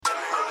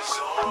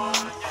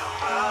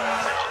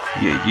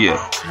Yeah.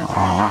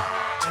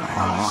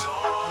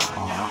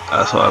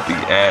 That's why I be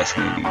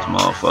asking these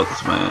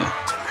motherfuckers, man.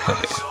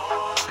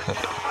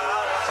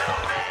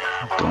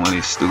 Doing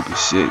this stupid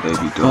shit they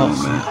be doing,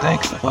 man.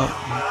 Thinking about.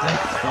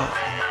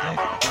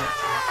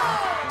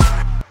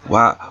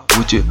 Why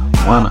would you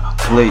wanna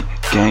play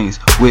games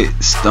with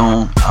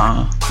Stone,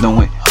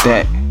 knowing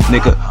that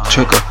nigga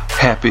trigger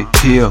happy,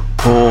 here,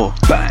 poor,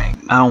 bang.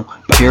 I don't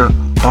care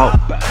about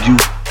you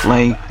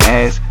lame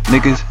ass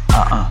niggas,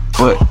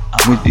 but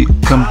when you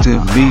come to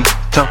me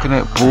talking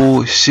that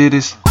bullshit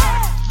is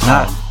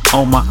not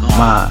on my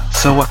mind.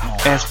 So I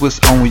ask what's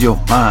on your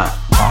mind.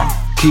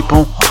 Keep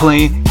on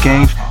playing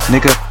games,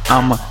 nigga,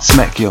 I'ma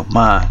smack your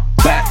mind.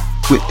 Back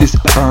with this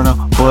burner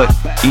butt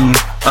end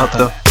of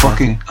the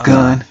fucking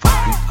gun.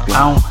 I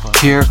don't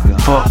care,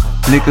 fuck,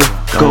 nigga,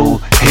 go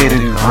ahead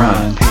and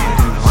run.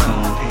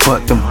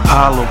 But them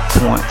hollow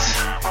points,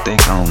 they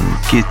gon'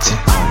 get you.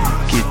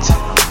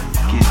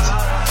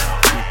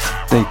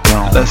 They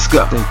gon', let's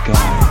go. They gon'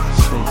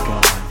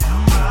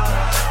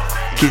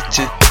 get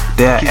you.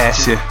 They'll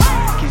ask you.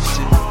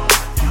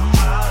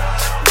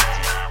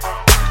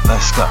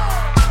 Let's go.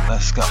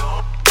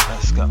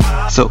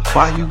 So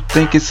why you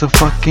think it's a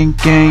fucking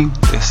game?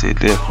 It's it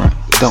different.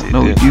 Don't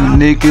know you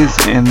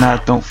niggas and I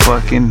don't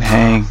fucking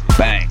hang.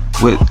 Bang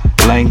with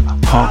lame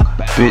punk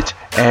bitch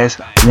ass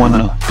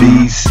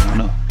wannabes.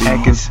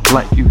 Acting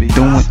like you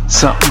doing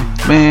something,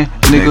 man,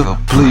 nigga,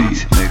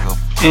 please.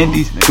 And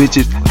these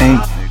bitches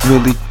ain't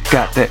really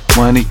got that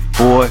money,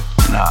 boy.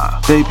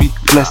 Nah, they be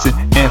blessing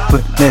and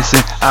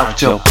finessing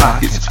out your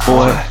pockets,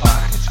 boy.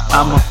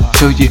 I'ma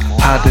show you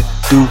how to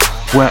do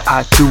what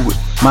I do with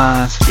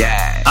mines.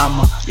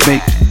 I'ma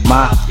make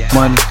my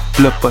money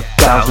flip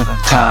 1,000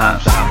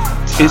 times.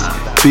 It's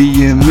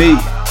being me.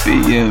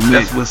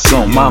 That's what's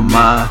on my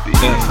mind.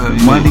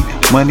 Money.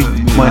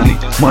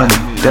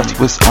 That's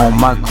what's on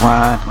my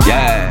grind.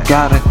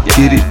 Gotta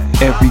get it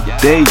every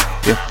day.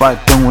 If I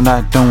don't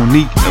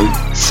need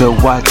no. So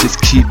I just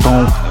keep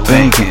on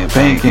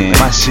banging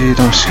my shit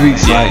on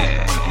streets like.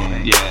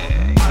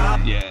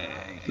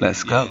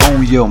 Let's go.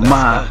 On your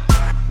mind.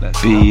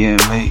 Being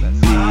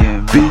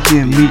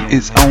me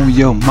is on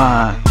your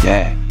mind.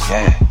 Yeah.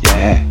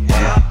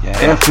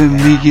 Effing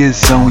me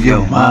is on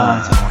your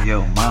mind.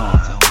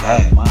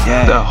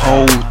 The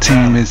whole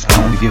team is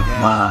on your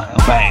mind.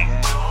 Bang.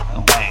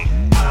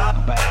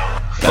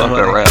 Fuck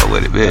around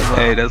with it, bitch.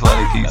 Hey, that's why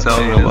they keep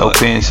talking about no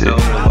pen shit.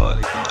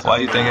 Why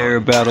you think every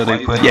battle they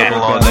put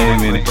double R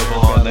name in it?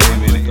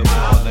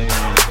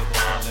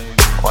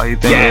 Why you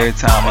think every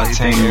time I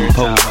team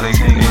post they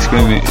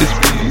screaming,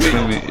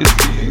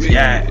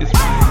 it's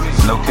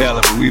no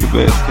caliber, we the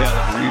best.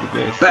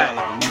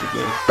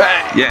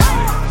 Back. Yeah.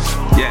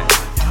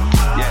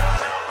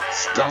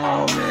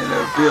 Storm in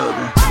the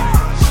building.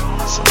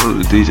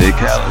 Salute to DJ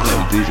Khaled.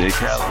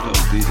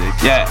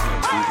 Yeah.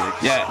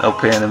 No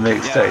pen to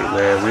mixtape,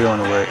 man. We on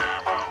the way.